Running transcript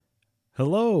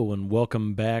Hello, and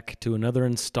welcome back to another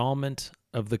installment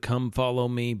of the Come Follow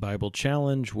Me Bible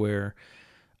Challenge, where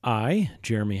I,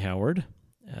 Jeremy Howard,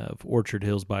 of Orchard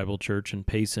Hills Bible Church in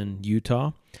Payson,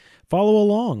 Utah, follow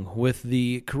along with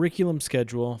the curriculum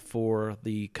schedule for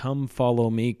the Come Follow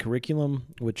Me curriculum,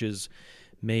 which is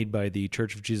made by the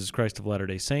Church of Jesus Christ of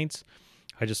Latter-day Saints.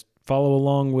 I just follow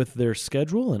along with their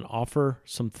schedule and offer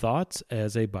some thoughts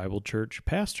as a Bible church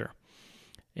pastor.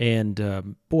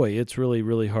 And boy, it's really,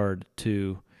 really hard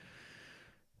to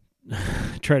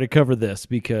try to cover this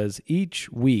because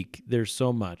each week there's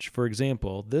so much. For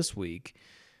example, this week,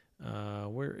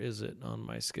 where is it on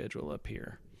my schedule up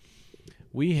here?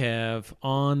 We have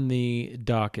on the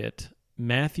docket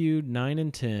Matthew 9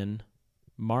 and 10,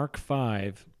 Mark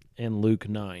 5, and Luke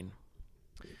 9.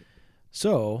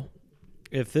 So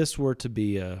if this were to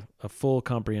be a full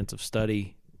comprehensive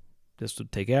study, this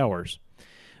would take hours.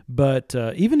 But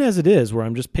even as it is, where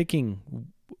I'm just picking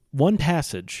one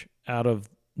passage out of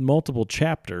multiple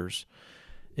chapters,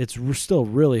 it's still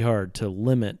really hard to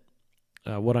limit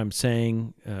what I'm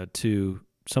saying to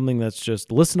something that's just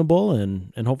listenable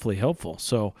and hopefully helpful.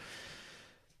 So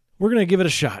we're going to give it a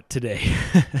shot today.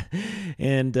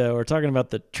 And we're talking about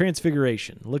the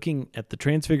Transfiguration. Looking at the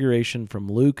Transfiguration from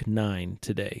Luke 9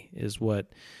 today is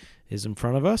what is in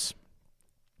front of us.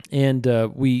 And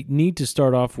we need to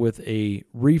start off with a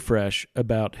refresh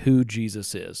about who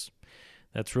Jesus is.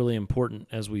 That's really important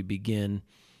as we begin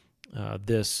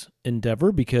this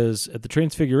endeavor, because at the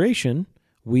Transfiguration,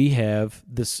 we have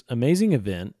this amazing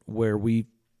event where we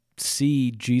see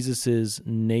Jesus's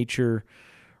nature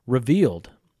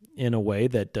revealed in a way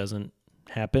that doesn't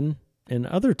happen in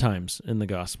other times in the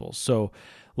Gospels. So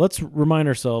let's remind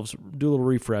ourselves, do a little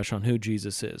refresh on who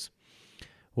Jesus is.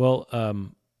 Well,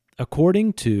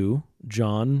 according to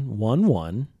John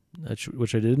 1:1,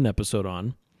 which I did an episode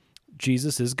on,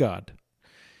 Jesus is God.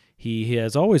 He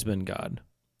has always been God.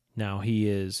 Now, he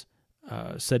is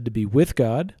said to be with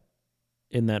God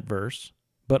in that verse,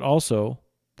 but also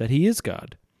that he is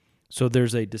God. So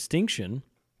there's a distinction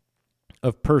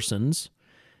of persons,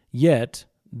 yet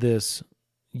this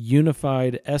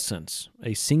unified essence,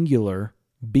 a singular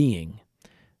being.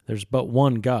 There's but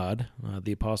one God,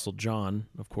 the Apostle John,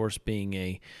 of course, being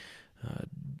a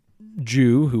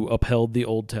Jew who upheld the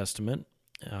Old Testament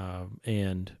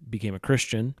and became a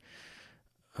Christian,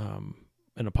 an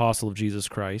apostle of Jesus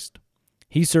Christ.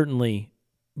 He certainly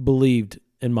believed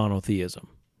in monotheism.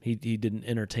 He didn't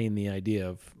entertain the idea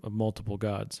of multiple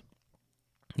gods.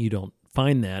 You don't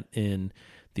find that in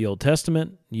the Old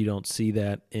Testament. You don't see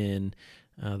that in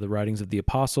the writings of the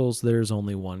apostles. There's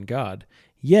only one God.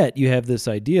 Yet you have this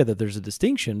idea that there's a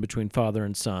distinction between Father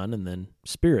and Son, and then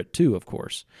Spirit too, of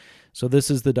course. So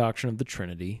this is the doctrine of the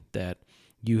Trinity, that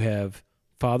you have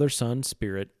Father, Son,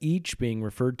 Spirit, each being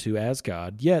referred to as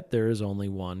God, yet there is only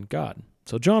one God.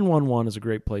 So John 1:1 is a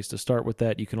great place to start with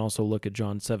that. You can also look at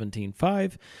John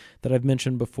 17:5 that I've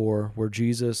mentioned before, where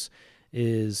Jesus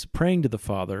is praying to the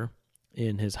Father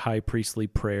in his high priestly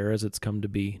prayer, as it's come to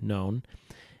be known.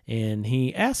 And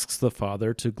he asks the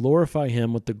Father to glorify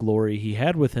him with the glory he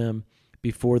had with him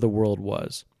before the world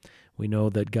was. We know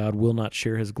that God will not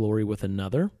share his glory with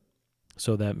another.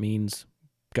 So that means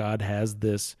God has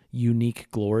this unique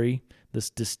glory, this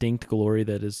distinct glory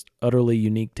that is utterly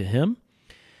unique to him.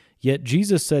 Yet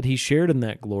Jesus said he shared in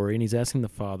that glory, and he's asking the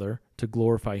Father to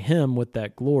glorify him with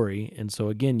that glory. And so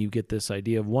again, you get this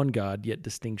idea of one God, yet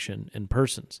distinction in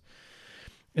persons.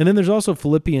 And then there's also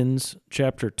Philippians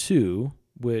chapter 2,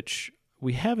 which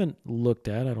we haven't looked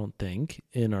at, I don't think,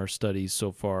 in our studies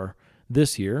so far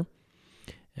this year.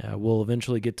 We'll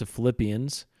eventually get to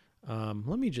Philippians.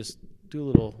 Let me just do a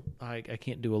little, I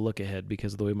can't do a look ahead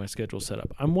because of the way my schedule's set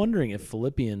up. I'm wondering if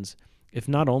Philippians, if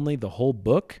not only the whole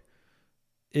book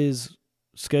is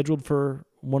scheduled for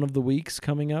one of the weeks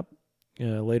coming up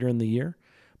later in the year,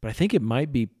 but I think it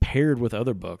might be paired with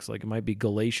other books, like it might be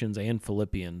Galatians and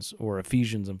Philippians, or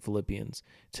Ephesians and Philippians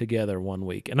together one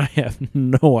week. And I have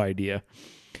no idea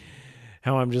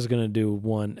how I'm just going to do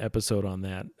one episode on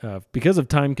that. Because of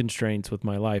time constraints with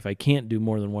my life, I can't do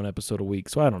more than one episode a week,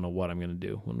 so I don't know what I'm going to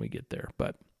do when we get there.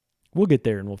 But we'll get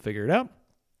there and we'll figure it out.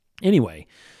 Anyway,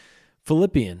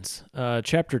 Philippians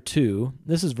chapter 2,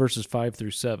 this is verses 5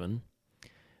 through 7.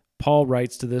 Paul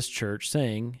writes to this church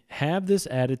saying, "Have this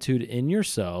attitude in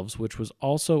yourselves, which was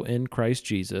also in Christ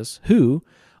Jesus, who,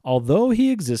 although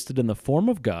he existed in the form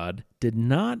of God, did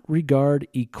not regard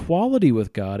equality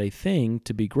with God a thing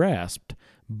to be grasped,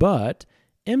 but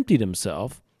emptied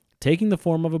himself, taking the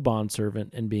form of a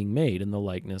bondservant and being made in the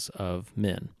likeness of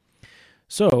men."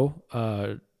 So,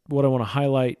 what I want to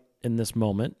highlight in this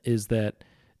moment is that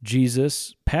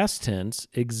Jesus, past tense,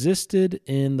 existed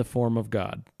in the form of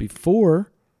God.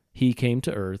 Before he came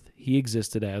to earth, he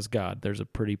existed as God. There's a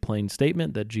pretty plain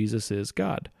statement that Jesus is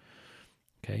God.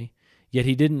 Okay? Yet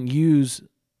he didn't use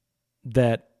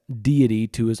that deity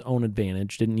to his own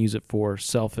advantage, didn't use it for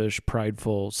selfish,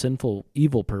 prideful, sinful,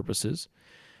 evil purposes,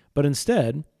 but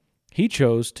instead, he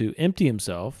chose to empty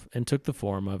himself and took the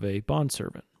form of a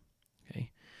bondservant.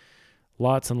 Okay?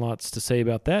 Lots and lots to say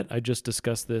about that. I just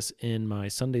discussed this in my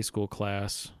Sunday school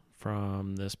class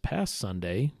from this past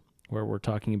Sunday, where we're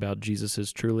talking about Jesus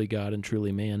is truly God and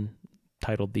truly man,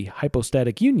 titled The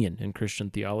Hypostatic Union in Christian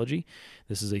Theology.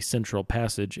 This is a central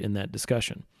passage in that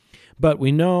discussion. But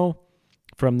we know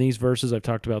from these verses I've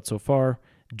talked about so far,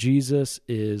 Jesus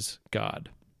is God.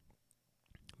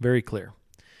 Very clear.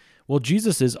 Well,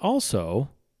 Jesus is also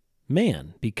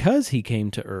man. Because he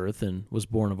came to earth and was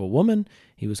born of a woman,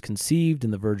 he was conceived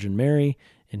in the Virgin Mary,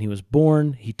 and he was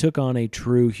born, he took on a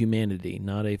true humanity,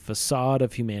 not a facade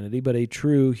of humanity, but a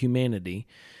true humanity.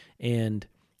 And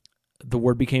the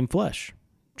Word became flesh,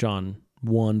 John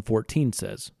 1:14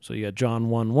 says. So you got John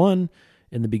 1:1,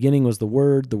 in the beginning was the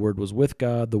Word was with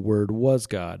God, the Word was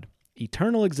God.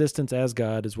 Eternal existence as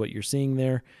God is what you're seeing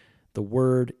there, the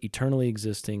Word eternally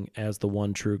existing as the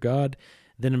one true God.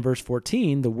 Then in verse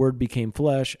 14, the Word became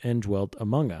flesh and dwelt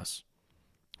among us.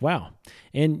 Wow.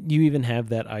 And you even have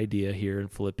that idea here in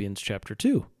Philippians chapter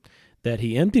 2, that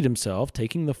he emptied himself,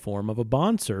 taking the form of a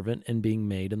bondservant and being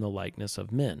made in the likeness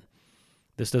of men.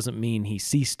 This doesn't mean he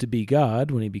ceased to be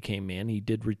God when he became man. He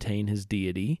did retain his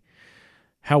deity.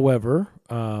 However,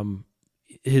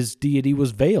 his deity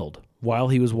was veiled while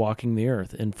he was walking the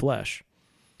earth in flesh.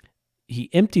 He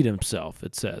emptied himself,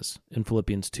 it says in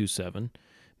Philippians 2:7,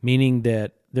 meaning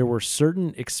that there were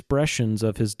certain expressions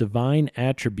of his divine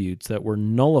attributes that were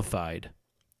nullified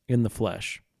in the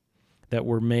flesh, that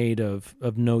were made of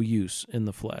no use in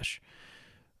the flesh.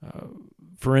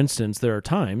 For instance, there are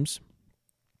times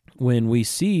when we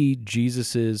see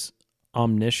Jesus'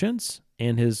 omniscience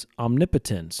and his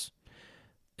omnipotence.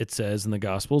 It says in the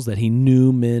Gospels that he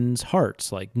knew men's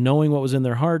hearts. Like knowing what was in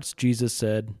their hearts, Jesus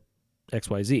said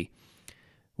XYZ.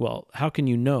 Well, how can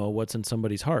you know what's in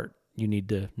somebody's heart? You need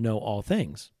to know all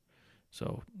things.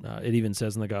 So it even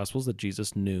says in the Gospels that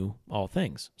Jesus knew all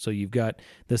things. So you've got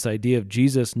this idea of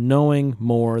Jesus knowing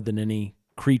more than any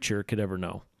creature could ever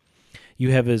know.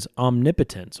 You have his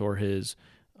omnipotence or his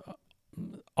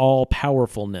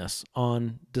all-powerfulness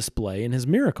on display in his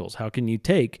miracles. How can you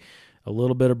take a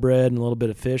little bit of bread and a little bit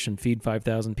of fish and feed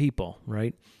 5,000 people,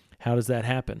 right? How does that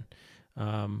happen?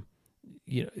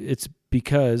 It's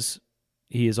because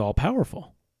he is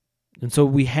all-powerful. And so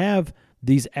we have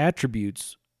these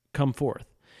attributes come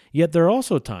forth. Yet there are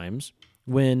also times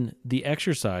when the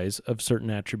exercise of certain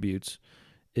attributes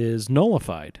is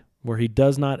nullified, where he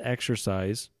does not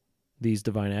exercise these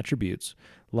divine attributes.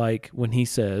 Like when he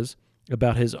says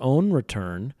about his own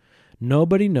return,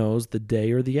 nobody knows the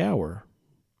day or the hour,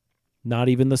 not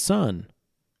even the Son,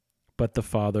 but the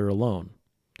Father alone.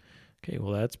 Okay,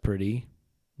 well that's a pretty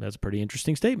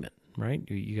interesting statement, right?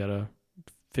 You got to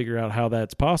figure out how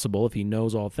that's possible. If he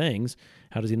knows all things,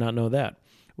 how does he not know that?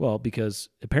 Well, because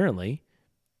apparently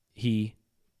he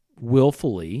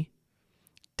willfully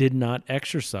did not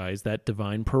exercise that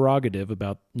divine prerogative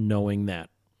about knowing that,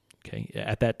 okay,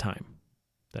 at that time.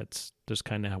 That's just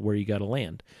kind of where you got to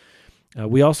land.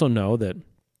 We also know that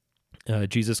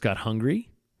Jesus got hungry.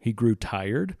 He grew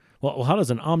tired. Well, how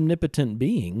does an omnipotent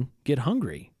being get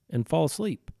hungry and fall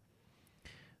asleep?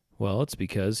 Well, it's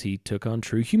because he took on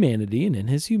true humanity, and in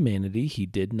his humanity, he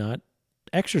did not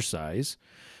exercise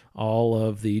all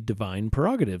of the divine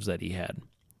prerogatives that he had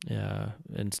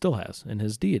and still has in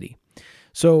his deity.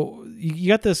 So you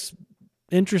got this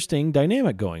interesting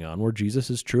dynamic going on where Jesus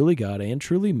is truly God and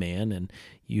truly man, and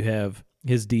you have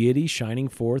his deity shining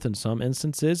forth in some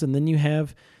instances, and then you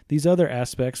have these other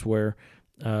aspects where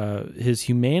his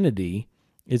humanity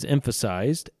is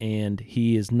emphasized and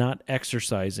he is not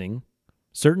exercising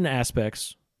certain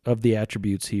aspects of the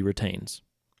attributes he retains,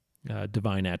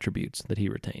 divine attributes that he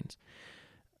retains.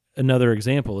 Another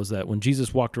example is that when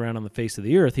Jesus walked around on the face of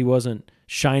the earth, he wasn't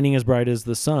shining as bright as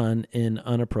the sun in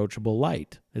unapproachable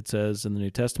light. It says in the New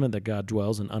Testament that God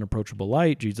dwells in unapproachable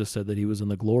light. Jesus said that he was in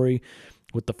the glory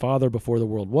with the Father before the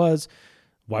world was.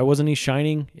 Why wasn't he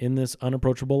shining in this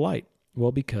unapproachable light?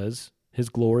 Well, because his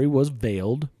glory was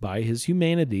veiled by his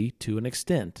humanity to an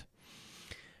extent.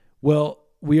 Well,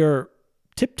 we are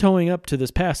tiptoeing up to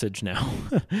this passage now,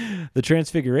 the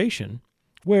Transfiguration,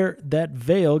 where that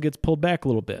veil gets pulled back a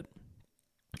little bit.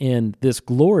 And this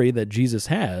glory that Jesus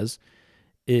has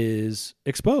is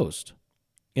exposed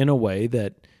in a way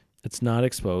that it's not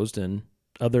exposed in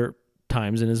other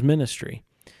times in his ministry.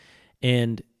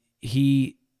 And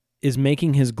he is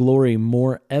making his glory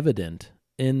more evident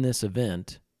in this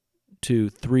event to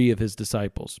three of his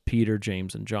disciples, Peter,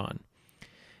 James, and John.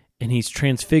 And he's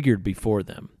transfigured before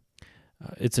them.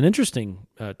 It's an interesting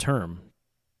term,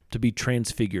 to be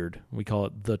transfigured. We call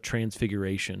it the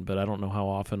transfiguration, but I don't know how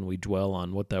often we dwell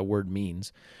on what that word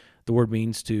means. The word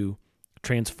means to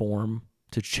transform,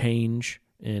 to change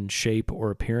in shape or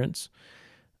appearance.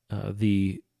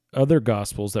 The other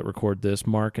Gospels that record this,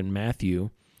 Mark and Matthew,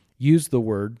 use the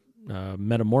word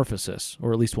metamorphosis,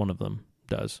 or at least one of them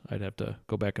does. I'd have to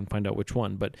go back and find out which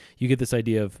one, but you get this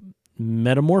idea of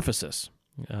metamorphosis.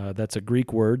 That's a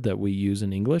Greek word that we use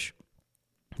in English,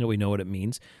 that we know what it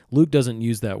means. Luke doesn't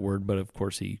use that word, but of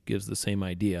course he gives the same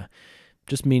idea,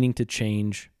 just meaning to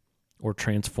change or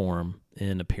transform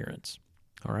in appearance.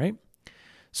 All right?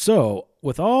 So,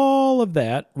 with all of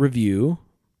that review,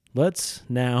 let's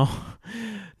now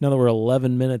that we're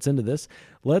 11 minutes into this,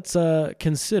 let's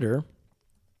consider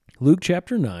Luke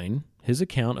chapter 9, his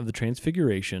account of the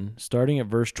Transfiguration, starting at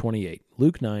verse 28.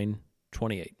 Luke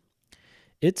 9:28.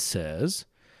 It says,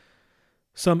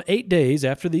 "Some 8 days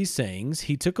after these sayings,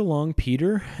 he took along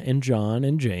Peter and John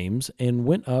and James and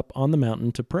went up on the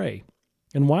mountain to pray.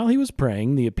 And while he was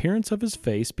praying, the appearance of his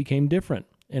face became different,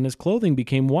 and his clothing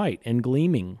became white and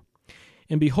gleaming.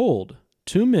 And behold,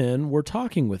 2 men were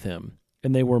talking with him,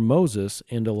 and they were Moses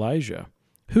and Elijah,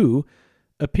 who,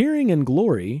 appearing in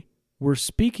glory, were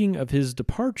speaking of his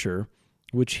departure,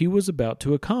 which he was about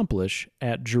to accomplish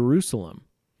at Jerusalem.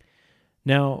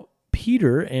 Now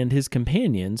Peter and his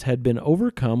companions had been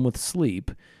overcome with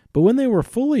sleep, but when they were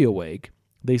fully awake,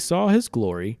 they saw his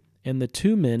glory and the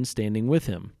 2 men standing with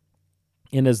him.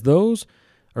 And as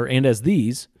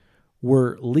these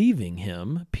were leaving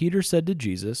him, Peter said to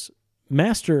Jesus,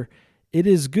 'Master, it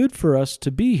is good for us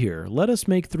to be here. Let us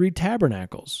make 3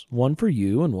 tabernacles, one for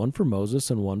you and one for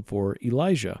Moses and one for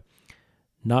Elijah,'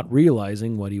 not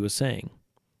realizing what he was saying.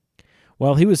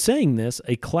 While he was saying this,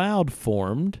 a cloud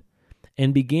formed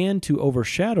and began to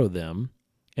overshadow them,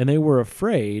 and they were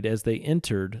afraid as they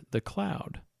entered the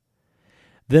cloud.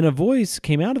 Then a voice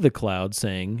came out of the cloud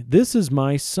saying, 'This is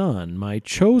my Son, my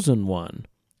chosen one.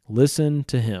 Listen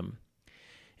to him.'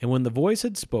 And when the voice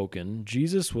had spoken,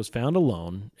 Jesus was found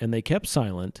alone, and they kept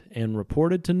silent and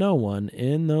reported to no one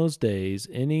in those days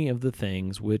any of the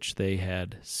things which they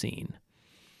had seen."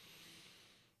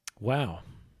 Wow.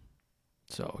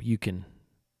 So you can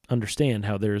understand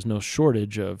how there is no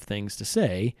shortage of things to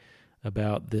say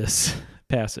about this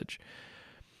passage.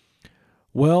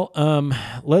 Well,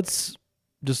 let's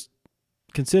just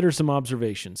consider some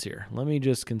observations here. Let me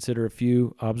just consider a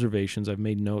few observations. I've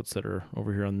made notes that are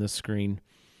over here on this screen.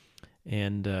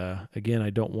 And again, I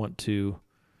don't want to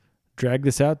drag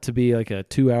this out to be like a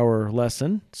 2-hour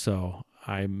lesson, so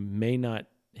I may not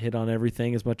hit on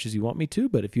everything as much as you want me to,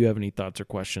 but if you have any thoughts or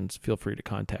questions, feel free to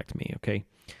contact me, okay?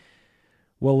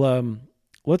 Well,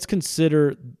 let's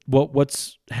consider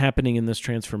what's happening in this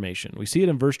transformation. We see it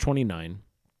in verse 29.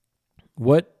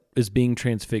 What is being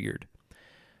transfigured?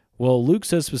 Well, Luke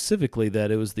says specifically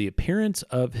that it was the appearance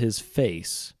of his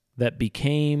face that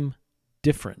became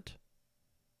different.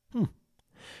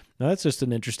 Now, that's just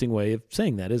an interesting way of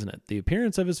saying that, isn't it? The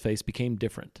appearance of his face became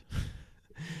different.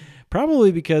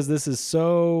 Probably because this is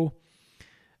so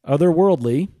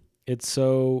otherworldly, it's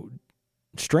so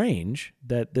strange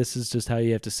that this is just how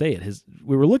you have to say it.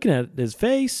 We were looking at his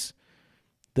face,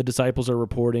 the disciples are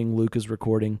reporting, Luke is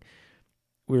recording.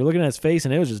 We were looking at his face,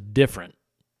 and it was just different.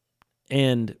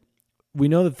 And we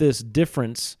know that this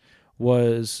difference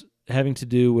was having to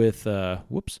do with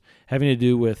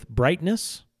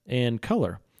brightness and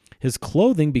color. His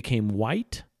clothing became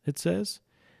white, it says.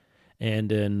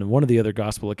 And in one of the other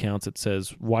gospel accounts, it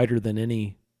says whiter than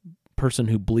any person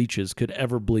who bleaches could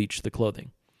ever bleach the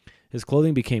clothing. His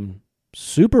clothing became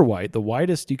super white, the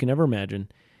whitest you can ever imagine,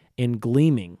 and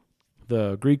gleaming.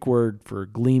 The Greek word for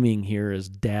gleaming here is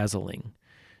dazzling,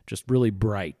 just really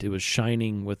bright. It was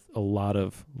shining with a lot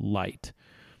of light.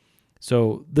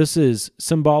 So this is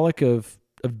symbolic of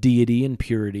deity and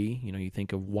purity. You know, you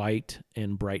think of white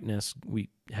and brightness. We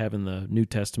have in the New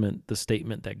Testament the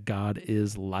statement that God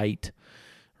is light,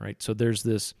 right? So there's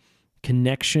this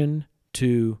connection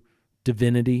to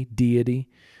divinity, deity.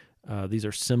 These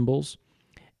are symbols.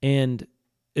 And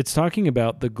it's talking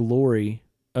about the glory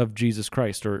of Jesus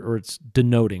Christ, or it's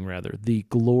denoting, rather, the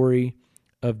glory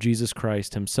of Jesus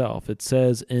Christ himself. It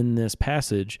says in this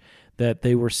passage that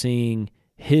they were seeing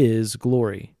his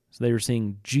glory. So they were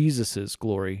seeing Jesus's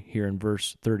glory here in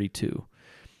verse 32.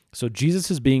 So Jesus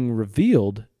is being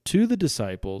revealed to the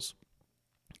disciples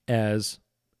as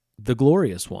the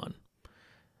glorious one,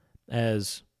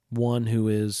 as one who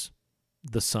is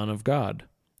the Son of God,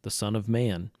 the Son of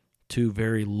Man, two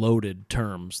very loaded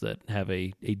terms that have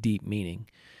a deep meaning.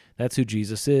 That's who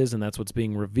Jesus is, and that's what's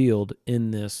being revealed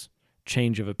in this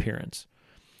change of appearance.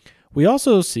 We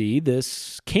also see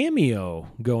this cameo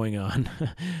going on,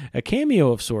 a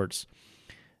cameo of sorts.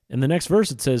 In the next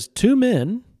verse, it says, 2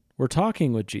 men were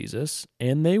talking with Jesus,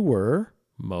 and they were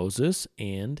Moses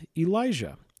and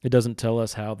Elijah. It doesn't tell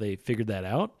us how they figured that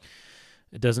out.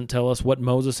 It doesn't tell us what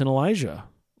Moses and Elijah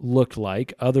looked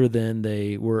like, other than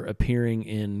they were appearing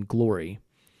in glory.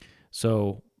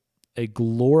 So a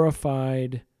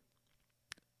glorified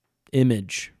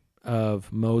image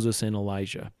of Moses and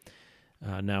Elijah.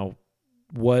 Now,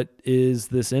 what is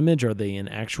this image? Are they in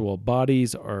actual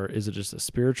bodies, or is it just a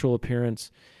spiritual appearance?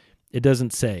 It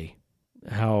doesn't say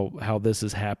how this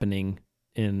is happening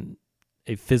in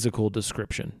a physical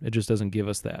description. It just doesn't give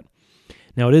us that.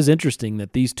 Now, it is interesting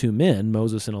that these 2 men,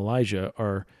 Moses and Elijah,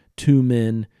 are 2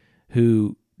 men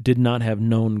who did not have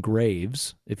known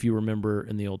graves. If you remember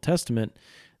in the Old Testament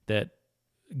that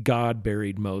God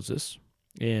buried Moses,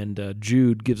 and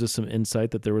Jude gives us some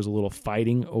insight that there was a little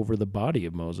fighting over the body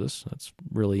of Moses. That's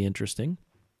really interesting.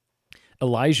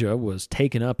 Elijah was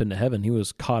taken up into heaven. He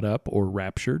was caught up or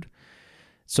raptured.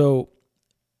 So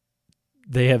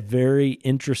they have very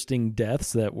interesting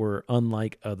deaths that were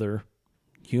unlike other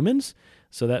humans.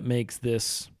 So that makes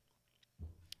this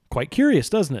quite curious,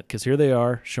 doesn't it? Because here they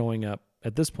are showing up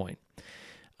at this point.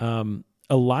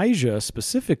 Elijah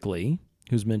specifically,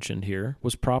 who's mentioned here,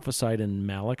 was prophesied in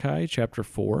Malachi chapter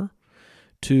 4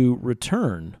 to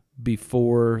return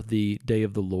before the day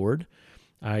of the Lord.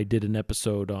 I did an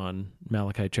episode on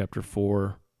Malachi chapter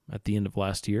 4 at the end of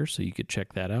last year, so you could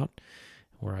check that out,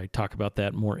 where I talk about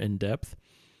that more in depth.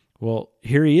 Well,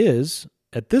 here he is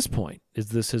at this point. Is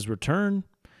this his return?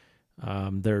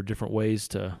 There are different ways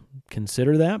to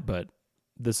consider that, but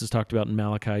this is talked about in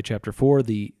Malachi chapter 4,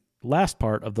 the last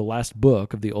part of the last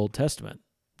book of the Old Testament,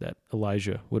 that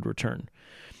Elijah would return.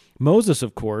 Moses,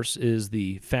 of course, is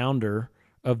the founder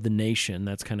of the nation.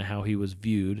 That's kind of how he was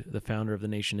viewed, the founder of the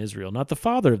nation Israel. Not the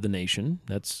father of the nation,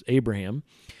 that's Abraham,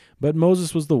 but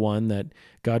Moses was the one that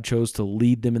God chose to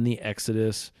lead them in the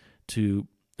Exodus, to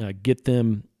get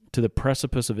them to the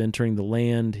precipice of entering the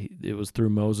land. It was through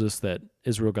Moses that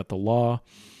Israel got the law,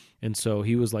 and so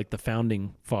he was like the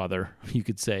founding father, you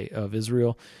could say, of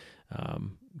Israel,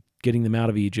 getting them out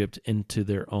of Egypt into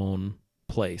their own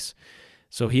place.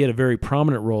 So he had a very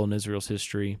prominent role in Israel's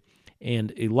history,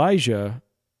 and Elijah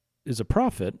is a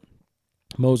prophet.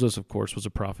 Moses, of course, was a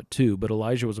prophet too, but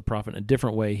Elijah was a prophet in a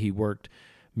different way. He worked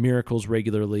miracles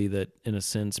regularly that, in a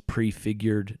sense,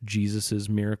 prefigured Jesus's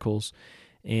miracles,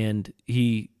 and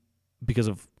because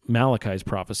of Malachi's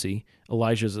prophecy,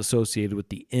 Elijah is associated with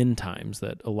the end times,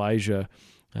 that Elijah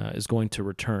is going to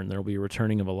return. There will be a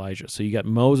returning of Elijah. So you got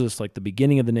Moses, like the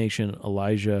beginning of the nation,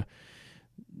 Elijah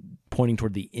pointing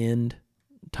toward the end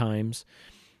times.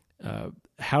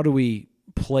 How do we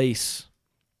place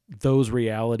those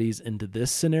realities into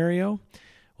this scenario?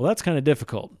 Well, that's kind of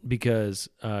difficult, because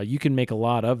you can make a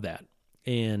lot of that.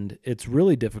 And it's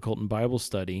really difficult in Bible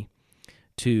study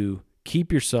to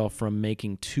keep yourself from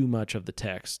making too much of the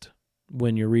text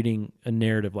when you're reading a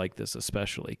narrative like this,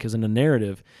 especially. Because in a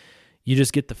narrative, you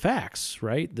just get the facts,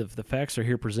 right? The facts are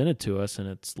here presented to us, and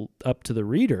it's up to the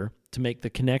reader to make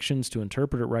the connections, to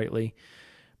interpret it rightly.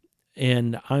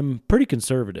 And I'm pretty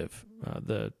conservative.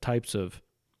 The types of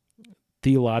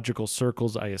theological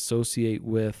circles I associate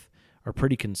with are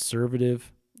pretty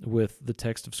conservative with the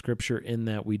text of Scripture, in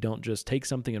that we don't just take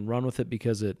something and run with it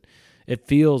because it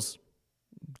feels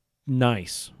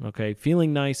nice, okay?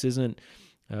 Feeling nice isn't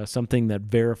something that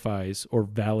verifies or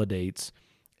validates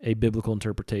a biblical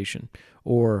interpretation.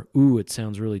 Or, ooh, it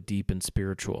sounds really deep and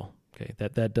spiritual, okay?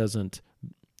 That doesn't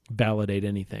validate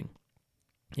anything.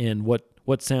 And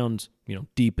what sounds,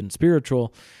 deep and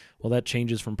spiritual, well, that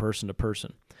changes from person to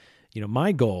person.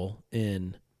 My goal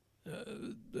in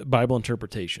Bible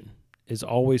interpretation is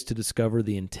always to discover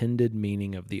the intended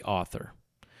meaning of the author.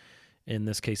 In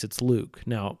this case, it's Luke.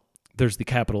 Now, there's the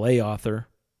capital A author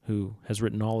who has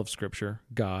written all of Scripture,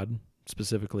 God,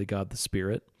 specifically God the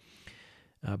Spirit.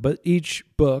 But each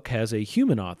book has a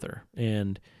human author,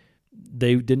 and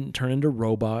they didn't turn into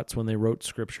robots when they wrote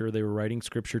Scripture. They were writing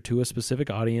Scripture to a specific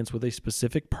audience with a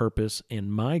specific purpose,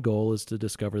 and my goal is to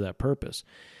discover that purpose.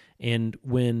 And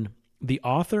when the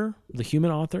author, the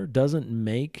human author, doesn't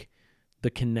make the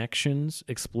connections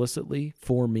explicitly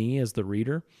for me as the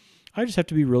reader, I just have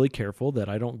to be really careful that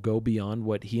I don't go beyond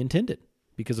what he intended.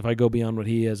 Because if I go beyond what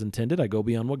he has intended, I go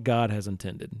beyond what God has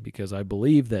intended. Because I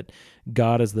believe that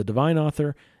God is the divine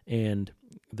author and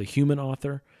the human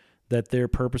author, that their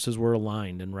purposes were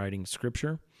aligned in writing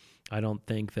Scripture. I don't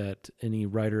think that any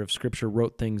writer of Scripture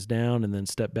wrote things down and then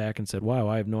stepped back and said, wow,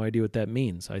 I have no idea what that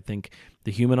means. I think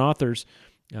the human authors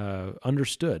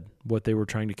understood what they were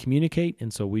trying to communicate,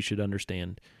 and so we should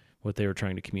understand what they were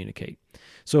trying to communicate.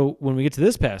 So when we get to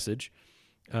this passage,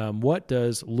 what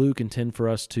does Luke intend for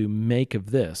us to make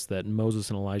of this, that Moses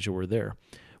and Elijah were there?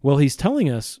 Well, he's telling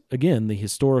us, again, the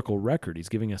historical record. He's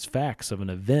giving us facts of an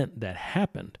event that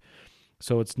happened.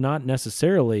 So it's not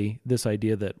necessarily this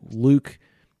idea that Luke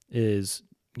is,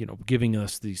 giving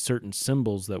us these certain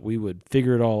symbols that we would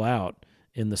figure it all out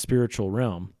in the spiritual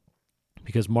realm.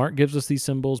 Because Mark gives us these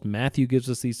symbols, Matthew gives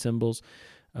us these symbols,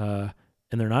 and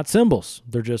they're not symbols.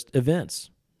 They're just events.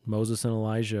 Moses and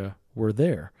Elijah were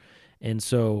there. And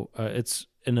so it's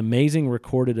an amazing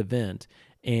recorded event.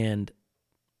 And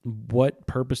what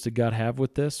purpose did God have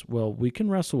with this? Well, we can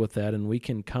wrestle with that and we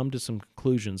can come to some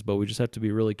conclusions, but we just have to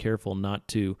be really careful not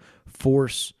to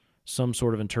force some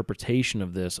sort of interpretation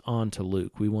of this onto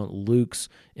Luke. We want Luke's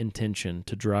intention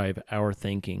to drive our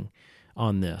thinking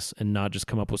on this and not just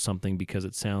come up with something because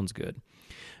it sounds good.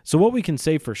 So what we can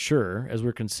say for sure, as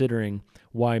we're considering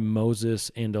why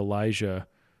Moses and Elijah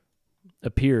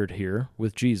appeared here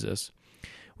with Jesus,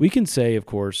 we can say, of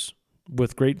course,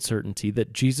 with great certainty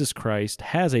that Jesus Christ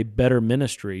has a better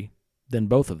ministry than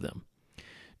both of them.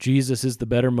 Jesus is the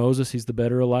better Moses, he's the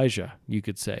better Elijah, you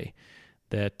could say.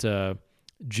 That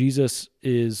Jesus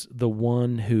is the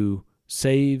one who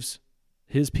saves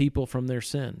his people from their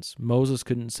sins. Moses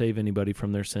couldn't save anybody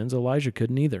from their sins. Elijah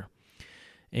couldn't either.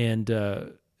 And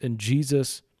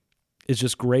Jesus is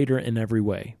just greater in every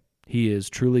way. He is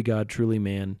truly God, truly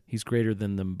man. He's greater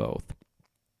than them both.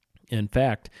 In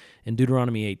fact, in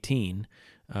Deuteronomy 18,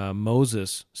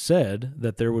 Moses said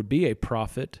that there would be a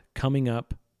prophet coming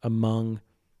up among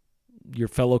your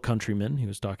fellow countrymen. He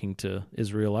was talking to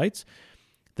Israelites.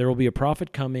 There will be a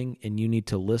prophet coming, and you need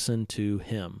to listen to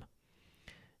him.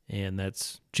 And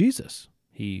that's Jesus.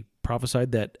 He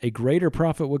prophesied that a greater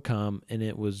prophet would come, and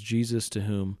it was Jesus to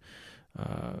whom,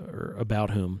 or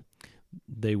about whom,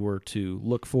 they were to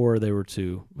look for. They were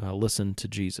to listen to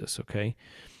Jesus, okay?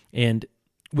 And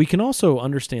we can also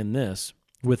understand this,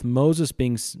 with Moses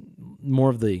being more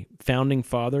of the founding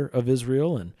father of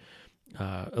Israel and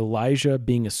Elijah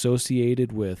being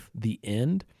associated with the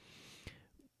end,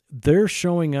 they're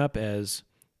showing up as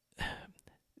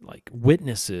like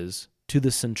witnesses to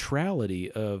the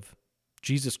centrality of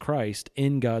Jesus Christ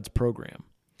in God's program.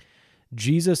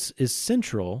 Jesus is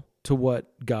central to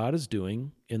what God is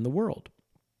doing in the world.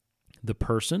 The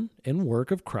person and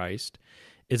work of Christ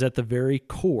is at the very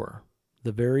core,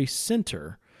 the very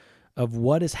center of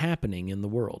what is happening in the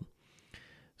world.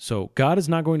 So God is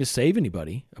not going to save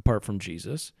anybody apart from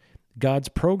Jesus. God's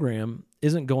program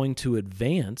isn't going to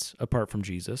advance apart from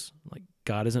Jesus. Like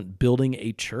God isn't building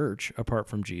a church apart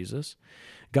from Jesus.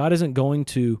 God isn't going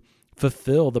to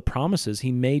fulfill the promises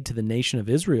he made to the nation of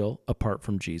Israel apart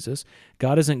from Jesus.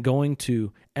 God isn't going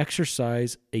to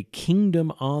exercise a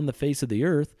kingdom on the face of the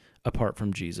earth apart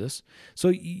from Jesus. So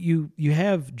you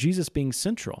have Jesus being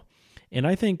central. And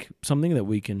I think something that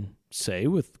we can say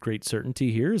with great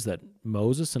certainty here is that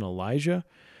Moses and Elijah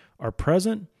are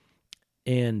present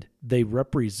and they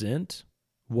represent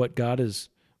what God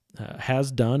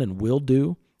has done and will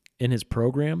do in his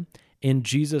program, and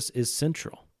Jesus is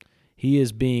central. He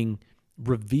is being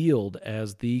revealed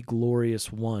as the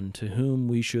glorious one to whom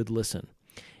we should listen,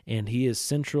 and he is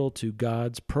central to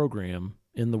God's program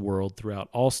in the world throughout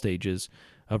all stages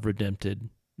of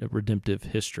redemptive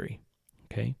history.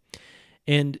 Okay?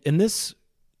 And this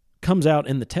comes out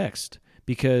in the text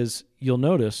because you'll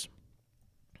notice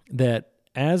that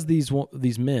as these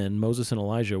men, Moses and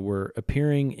Elijah, were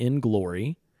appearing in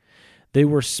glory, they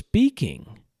were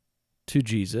speaking to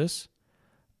Jesus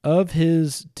of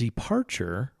his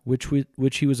departure,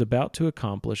 which he was about to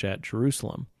accomplish at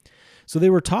Jerusalem. So they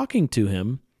were talking to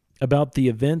him about the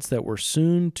events that were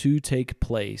soon to take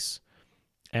place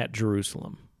at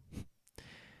Jerusalem.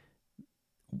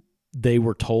 They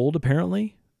were told,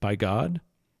 apparently, by God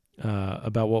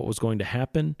about what was going to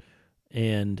happen,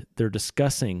 and they're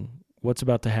discussing what's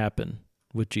about to happen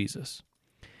with Jesus.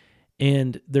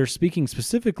 And they're speaking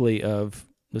specifically of,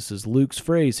 this is Luke's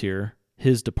phrase here,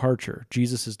 his departure,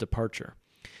 Jesus' departure.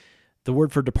 The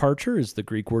word for departure is the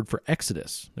Greek word for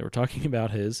exodus. They were talking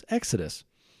about his exodus,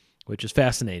 which is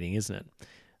fascinating, isn't it?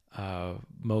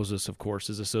 Moses, of course,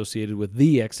 is associated with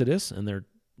the Exodus, and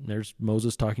there's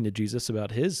Moses talking to Jesus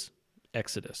about his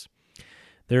exodus.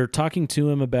 They're talking to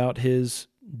him about his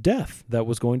death that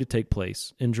was going to take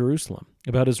place in Jerusalem,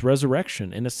 about his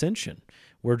resurrection and ascension,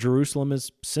 where Jerusalem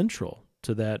is central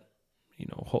to that,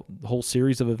 whole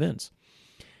series of events.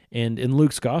 And in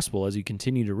Luke's gospel, as you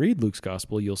continue to read Luke's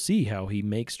gospel, you'll see how he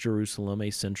makes Jerusalem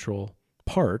a central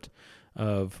part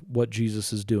of what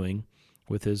Jesus is doing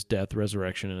with his death,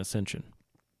 resurrection, and ascension.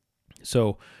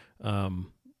 So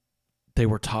they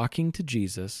were talking to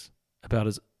Jesus about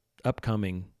his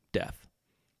upcoming death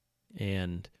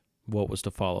and what was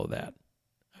to follow that.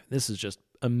 This is just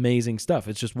amazing stuff.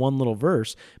 It's just one little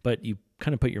verse, but you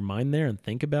kind of put your mind there and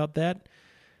think about that.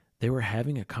 They were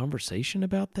having a conversation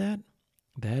about that.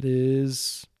 That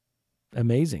is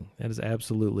amazing. That is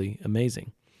absolutely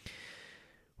amazing.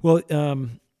 Well,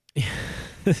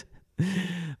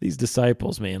 these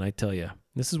disciples, man, I tell you,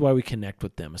 this is why we connect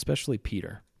with them, especially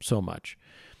Peter, so much.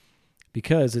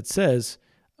 Because it says,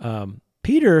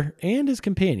 Peter and his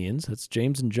companions, that's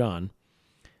James and John,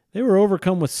 they were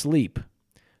overcome with sleep.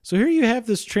 So here you have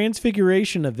this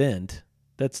transfiguration event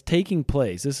that's taking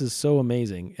place. This is so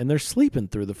amazing. And they're sleeping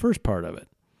through the first part of it.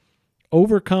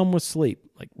 Overcome with sleep.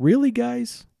 Like, really,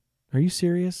 guys? Are you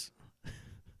serious?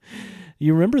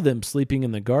 You remember them sleeping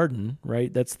in the garden,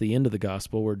 right? That's the end of the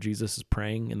gospel where Jesus is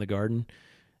praying in the garden.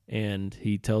 And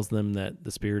he tells them that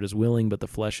the spirit is willing, but the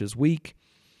flesh is weak.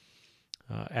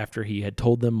 After he had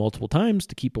told them multiple times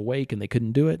to keep awake and they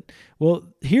couldn't do it.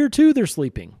 Well, here too, they're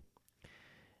sleeping.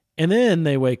 And then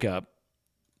they wake up,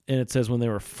 and it says when they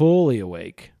were fully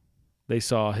awake, they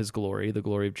saw his glory, the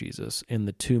glory of Jesus, and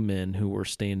the two men who were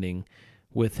standing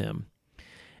with him.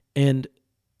 And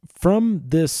from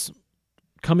this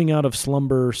coming out of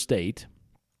slumber state,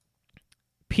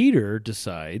 Peter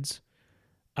decides,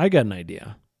 I got an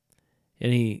idea.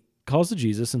 And he calls to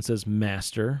Jesus and says,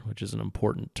 Master, which is an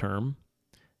important term,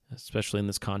 especially in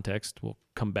this context. We'll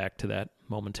come back to that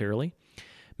momentarily.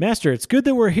 Master, it's good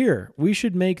that we're here. We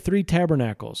should make 3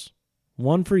 tabernacles,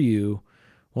 one for you,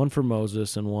 one for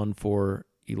Moses, and one for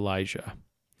Elijah.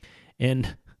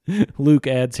 And Luke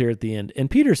adds here at the end,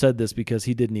 and Peter said this because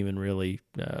he didn't even really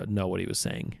know what he was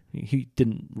saying. He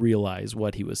didn't realize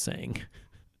what he was saying.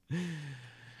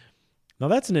 Now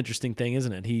that's an interesting thing,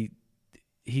 isn't it?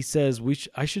 He says,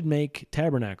 I should make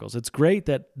tabernacles. It's great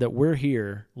that we're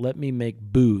here. Let me make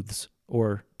booths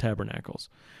or tabernacles.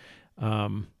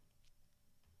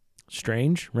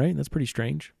 Strange, right? That's pretty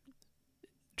strange.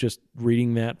 Just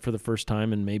reading that for the first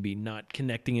time and maybe not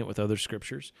connecting it with other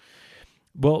scriptures.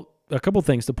 Well, a couple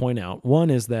things to point out. One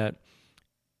is that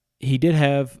he did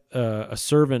have a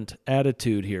servant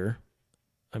attitude here.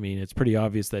 I mean, it's pretty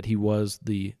obvious that he was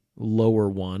the lower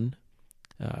one.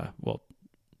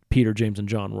 Peter, James, and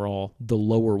John were all the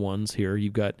lower ones here.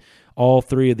 You've got all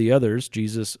 3 of the others,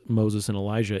 Jesus, Moses, and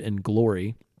Elijah, in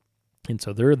glory. And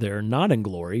so they're there, not in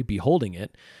glory, beholding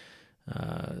it,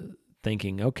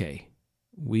 thinking, okay,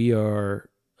 we are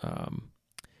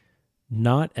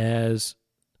not as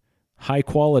high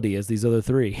quality as these other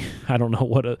 3. I don't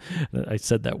know I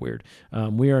said that weird.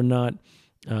 We are not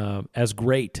as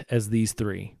great as these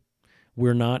 3.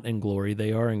 We're not in glory.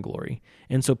 They are in glory.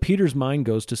 And so Peter's mind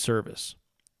goes to service.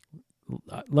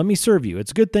 Let me serve you.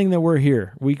 It's a good thing that we're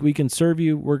here. We can serve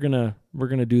you. We're gonna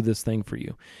do this thing for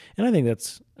you. And I think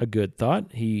that's a good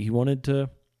thought. He wanted to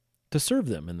serve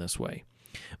them in this way.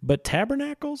 But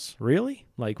tabernacles, really?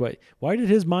 Like, why did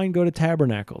his mind go to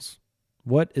tabernacles?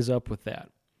 What is up with that?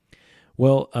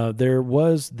 Well, there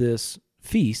was this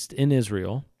feast in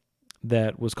Israel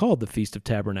that was called the Feast of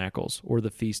Tabernacles or the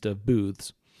Feast of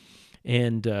Booths.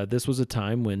 And this was a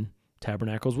time when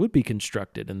tabernacles would be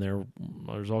constructed, and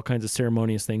there's all kinds of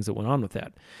ceremonious things that went on with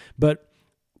that. But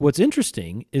what's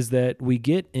interesting is that we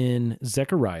get in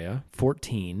Zechariah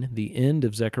 14, the end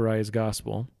of Zechariah's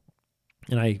gospel,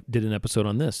 and I did an episode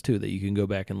on this too that you can go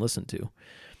back and listen to,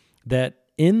 that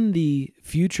in the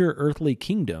future earthly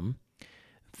kingdom,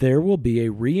 there will be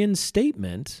a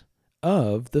reinstatement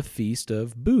of the Feast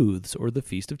of Booths or the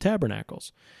Feast of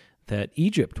Tabernacles, that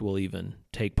Egypt will even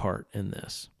take part in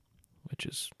this, which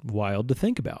is wild to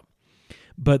think about.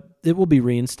 But it will be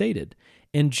reinstated.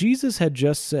 And Jesus had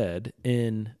just said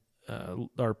in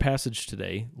our passage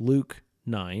today, Luke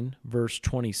 9, verse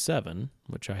 27,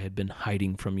 which I had been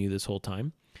hiding from you this whole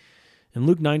time. In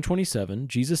Luke 9:27,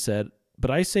 Jesus said,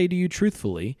 "But I say to you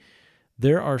truthfully,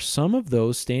 there are some of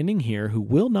those standing here who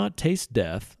will not taste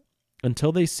death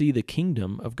until they see the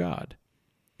kingdom of God."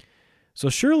 So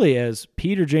surely as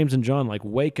Peter, James, and John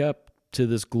wake up to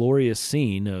this glorious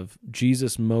scene of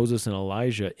Jesus, Moses, and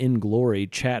Elijah in glory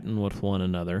chatting with one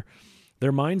another,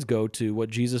 their minds go to what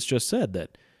Jesus just said,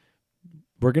 that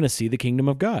we're going to see the kingdom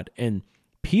of God. And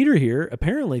Peter here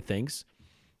apparently thinks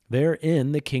they're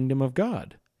in the kingdom of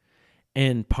God.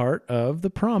 And part of the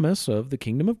promise of the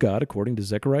kingdom of God, according to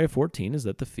Zechariah 14, is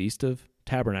that the Feast of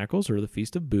Tabernacles or the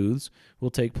Feast of Booths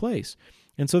will take place.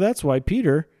 And so that's why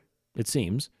Peter, it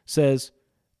seems, says,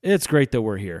 It's great that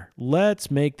we're here. Let's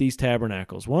make these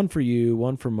tabernacles, one for you,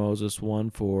 one for Moses,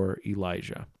 one for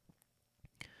Elijah.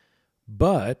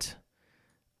 But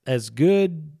as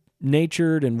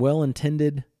good-natured and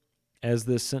well-intended as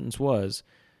this sentence was,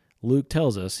 Luke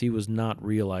tells us he was not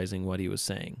realizing what he was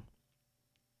saying.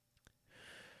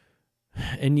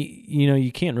 And,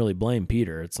 you can't really blame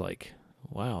Peter. It's like,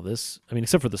 wow,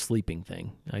 except for the sleeping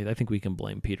thing. I think we can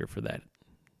blame Peter for that.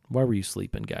 Why were you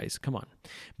sleeping, guys? Come on.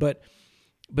 But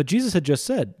Jesus had just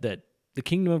said that the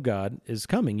kingdom of God is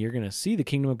coming. You're going to see the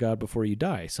kingdom of God before you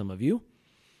die, some of you.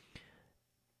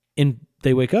 And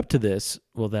they wake up to this,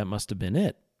 well, that must have been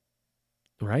it,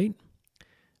 right?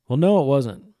 Well, no, it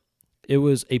wasn't. It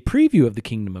was a preview of the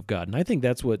kingdom of God. And I think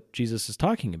that's what Jesus is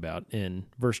talking about in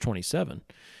verse 27,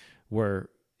 where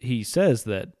he says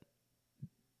that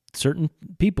certain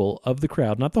people of the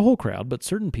crowd, not the whole crowd, but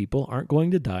certain people aren't going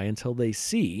to die until they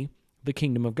see the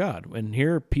kingdom of God. And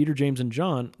here, Peter, James, and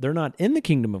John, they're not in the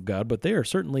kingdom of God, but they are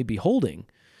certainly beholding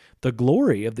the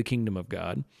glory of the kingdom of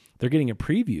God. They're getting a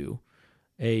preview,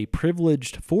 a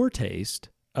privileged foretaste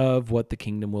of what the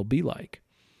kingdom will be like.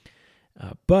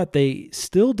 But they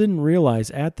still didn't realize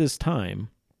at this time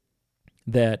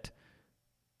that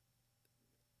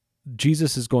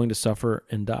Jesus is going to suffer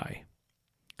and die.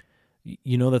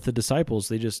 You know that the disciples,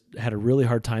 they just had a really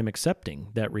hard time accepting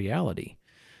that reality.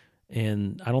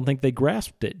 And I don't think they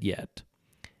grasped it yet.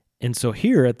 And so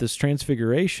here at this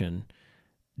transfiguration,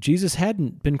 Jesus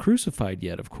hadn't been crucified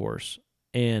yet, of course.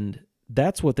 And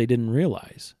that's what they didn't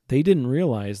realize. They didn't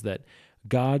realize that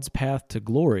God's path to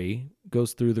glory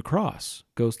goes through the cross,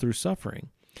 goes through suffering.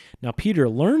 Now, Peter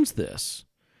learns this.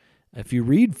 If you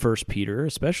read 1 Peter,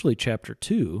 especially chapter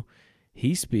 2,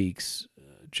 he speaks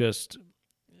just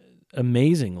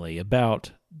amazingly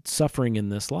about suffering in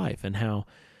this life and how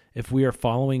if we are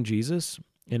following Jesus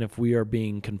and if we are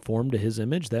being conformed to his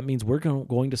image, that means we're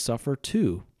going to suffer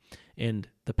too. And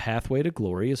the pathway to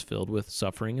glory is filled with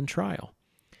suffering and trial.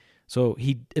 So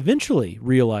he eventually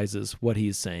realizes what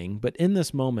he's saying, but in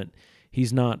this moment,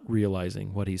 he's not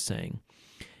realizing what he's saying.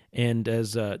 And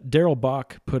as Darrell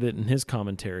Bock put it in his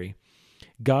commentary,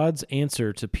 God's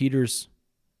answer to Peter's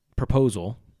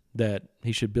proposal that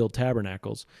he should build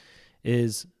tabernacles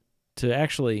is to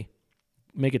actually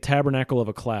make a tabernacle of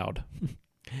a cloud.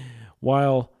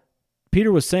 While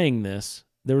Peter was saying this,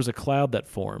 there was a cloud that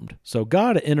formed. So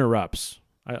God interrupts.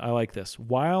 I like this.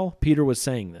 While Peter was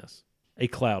saying this, a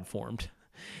cloud formed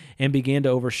and began to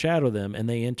overshadow them, and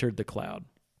they entered the cloud.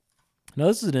 Now,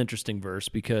 this is an interesting verse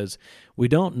because we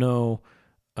don't know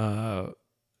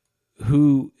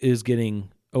who is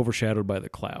getting overshadowed by the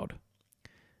cloud.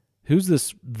 Who's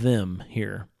this them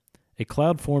here? A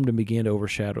cloud formed and began to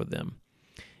overshadow them.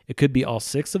 It could be all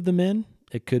 6 of the men.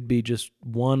 It could be just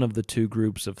one of the 2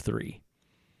 groups of 3.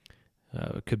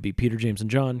 It could be Peter, James, and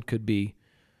John. Could be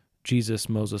Jesus,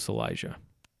 Moses, Elijah.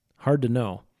 Hard to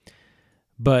know.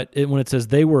 But when it says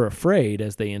they were afraid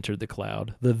as they entered the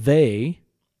cloud, the they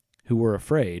who were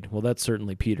afraid, well, that's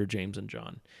certainly Peter, James, and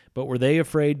John. But were they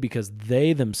afraid because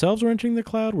they themselves were entering the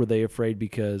cloud? Were they afraid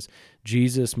because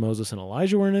Jesus, Moses, and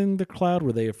Elijah were entering the cloud?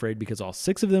 Were they afraid because all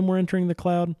 6 of them were entering the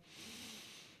cloud?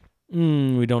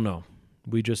 We don't know.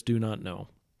 We just do not know.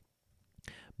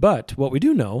 But what we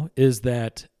do know is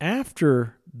that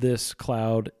after this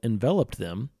cloud enveloped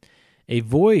them, a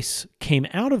voice came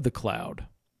out of the cloud.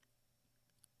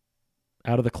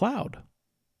 Out of the cloud.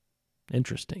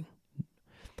 Interesting.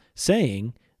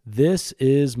 Saying, "This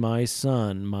is my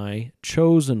son, my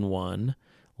chosen one.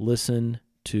 Listen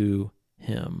to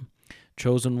him."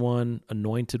 Chosen one,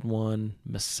 anointed one,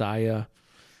 Messiah.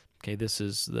 Okay, this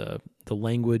is the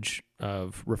language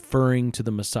of referring to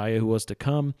the Messiah who was to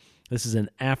come. This is an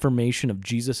affirmation of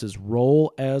Jesus'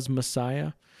 role as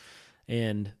Messiah.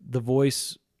 And the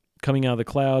voice coming out of the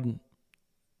cloud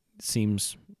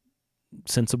seems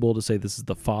sensible to say this is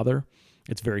the Father.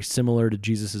 It's very similar to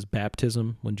Jesus'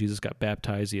 baptism. When Jesus got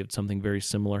baptized, he had something very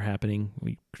similar happening.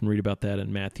 We can read about that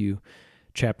in Matthew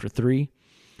chapter 3.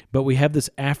 But we have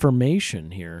this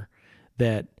affirmation here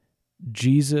that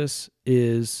Jesus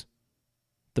is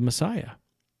the Messiah.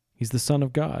 He's the Son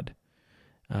of God.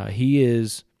 He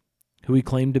is who he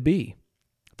claimed to be,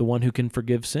 the one who can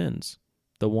forgive sins,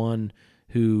 the one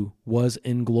who was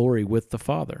in glory with the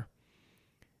Father.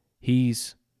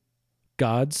 He's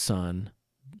God's Son,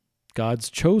 God's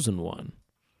chosen one,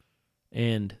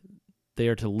 and they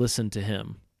are to listen to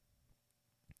him.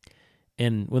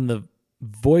 And when the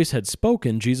voice had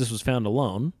spoken, Jesus was found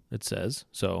alone, it says.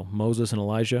 So Moses and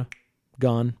Elijah,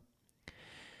 gone.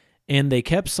 And they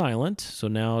kept silent, so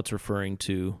now it's referring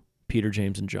to Peter,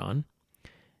 James, and John,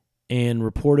 and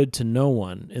reported to no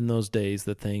one in those days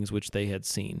the things which they had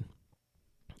seen.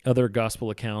 Other gospel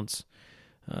accounts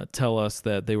tell us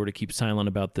that they were to keep silent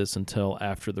about this until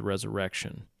after the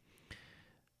resurrection.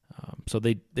 So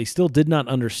they still did not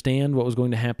understand what was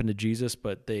going to happen to Jesus,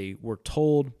 but they were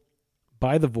told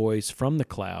by the voice from the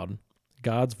cloud,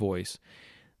 God's voice,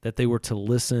 that they were to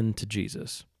listen to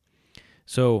Jesus.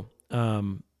 So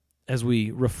as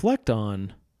we reflect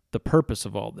on the purpose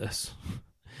of all this,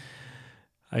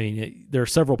 I mean, there are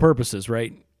several purposes,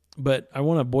 right? But I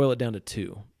want to boil it down to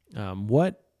two.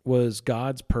 What was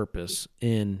God's purpose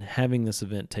in having this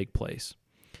event take place?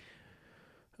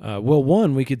 Well,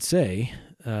 one, we could say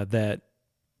that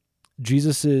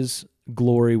Jesus'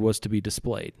 glory was to be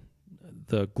displayed.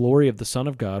 The glory of the Son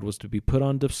of God was to be put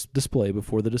on display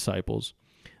before the disciples,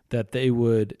 that they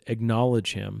would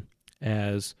acknowledge him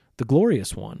as the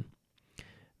glorious one,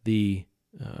 who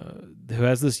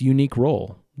has this unique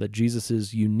role, that Jesus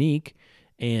is unique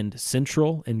and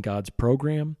central in God's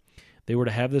program. They were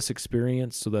to have this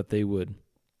experience so that they would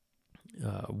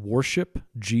worship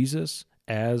Jesus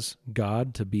as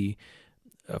God, to be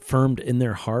affirmed in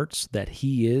their hearts that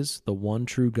he is the one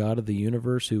true God of the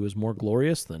universe, who is more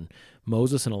glorious than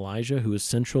Moses and Elijah, who is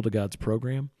central to God's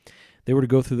program. They were to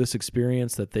go through this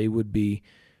experience that they would be,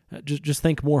 just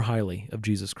think more highly of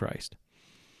Jesus Christ.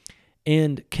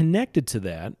 And connected to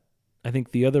that, I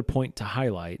think the other point to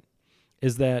highlight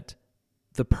is that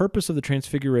the purpose of the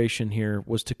transfiguration here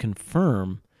was to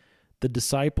confirm the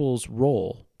disciples'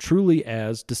 role truly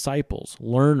as disciples,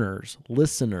 learners,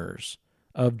 listeners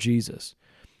of Jesus.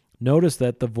 Notice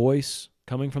that the voice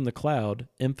coming from the cloud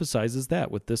emphasizes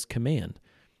that with this command: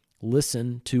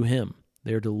 listen to him.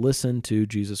 They are to listen to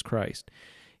Jesus Christ.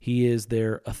 He is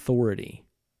their authority.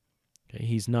 Okay?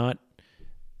 He's not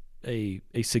a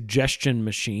suggestion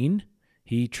machine.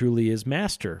 He truly is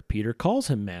master. Peter calls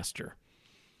him master.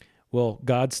 Well,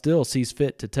 God still sees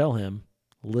fit to tell him,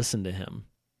 listen to him.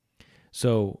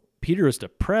 So Peter is to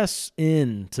press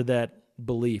into that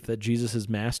belief that Jesus is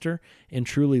master and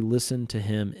truly listen to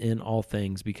him in all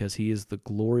things, because he is the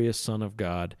glorious Son of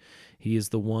God. He is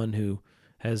the one who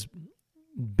has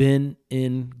been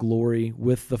in glory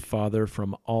with the Father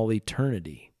from all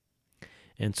eternity.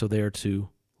 And so they are to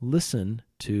listen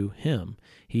to him.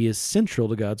 He is central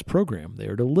to God's program. They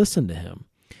are to listen to him.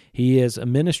 He has a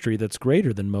ministry that's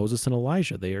greater than Moses and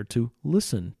Elijah. They are to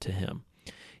listen to him.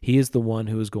 He is the one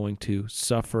who is going to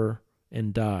suffer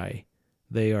and die.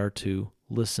 They are to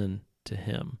listen to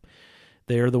him.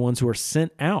 They are the ones who are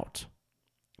sent out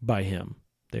by him.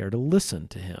 They are to listen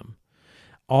to him.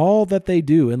 All that they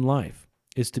do in life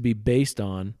is to be based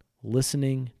on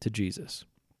listening to Jesus.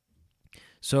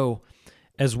 So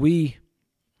as we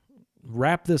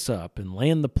wrap this up and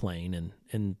land the plane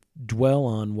and dwell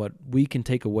on what we can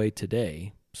take away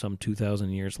today, some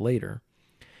 2,000 years later,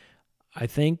 I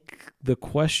think the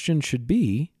question should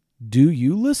be, do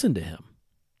you listen to him?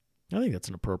 I think that's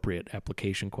an appropriate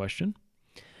application question.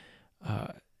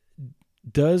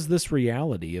 Does this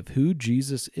reality of who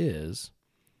Jesus is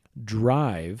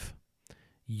drive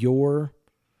your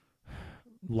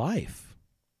life,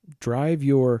 drive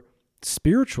your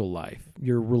spiritual life,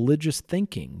 your religious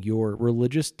thinking, your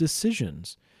religious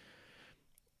decisions?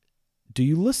 Do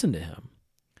you listen to him?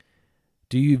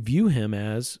 Do you view him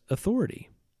as authority?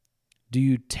 Do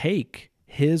you take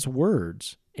his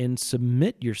words and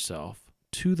submit yourself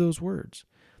to those words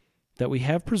that we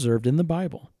have preserved in the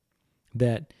Bible,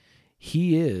 that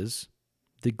he is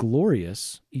the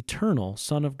glorious, eternal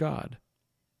Son of God?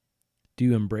 Do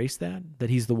you embrace that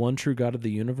he's the one true God of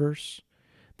the universe,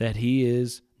 that he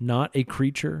is not a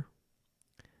creature,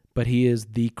 but he is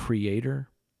the creator?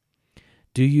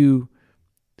 Do you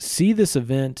see this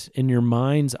event in your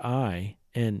mind's eye,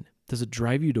 and does it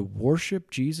drive you to worship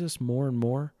Jesus more and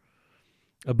more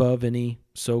above any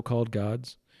so-called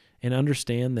gods, and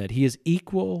understand that he is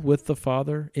equal with the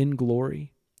Father in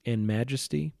glory and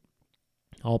majesty,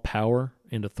 all power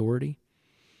and authority?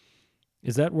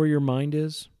 Is that where your mind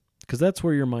is? Because that's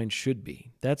where your mind should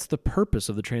be. That's the purpose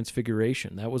of the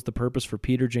Transfiguration. That was the purpose for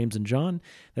Peter, James, and John.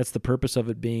 That's the purpose of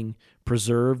it being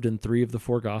preserved in 3 of the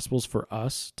 4 Gospels for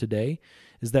us today,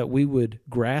 is that we would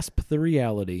grasp the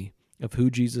reality of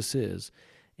who Jesus is,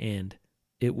 and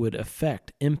it would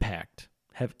affect, impact,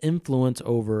 have influence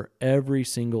over every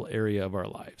single area of our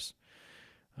lives.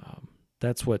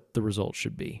 That's what the result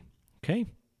should be. Okay?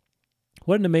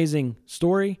 What an amazing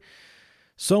story.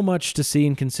 So much to see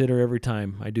and consider every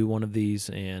time I do one of these,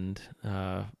 and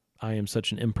I am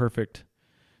such an imperfect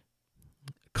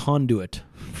conduit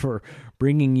for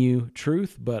bringing you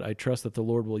truth, but I trust that the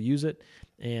Lord will use it.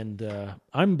 And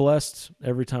I'm blessed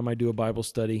every time I do a Bible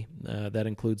study that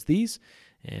includes these,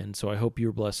 and so I hope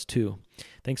you're blessed too.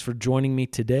 Thanks for joining me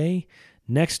today.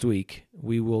 Next week,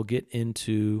 we will get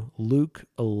into Luke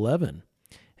 11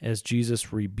 as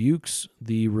Jesus rebukes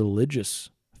the religious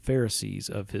Pharisees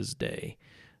of his day.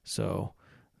 So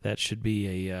that should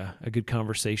be a good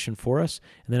conversation for us.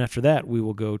 And then after that, we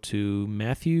will go to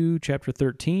Matthew chapter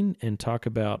 13 and talk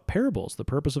about parables, the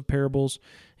purpose of parables,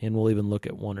 and we'll even look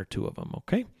at one or two of them,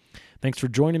 okay? Thanks for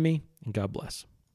joining me, and God bless.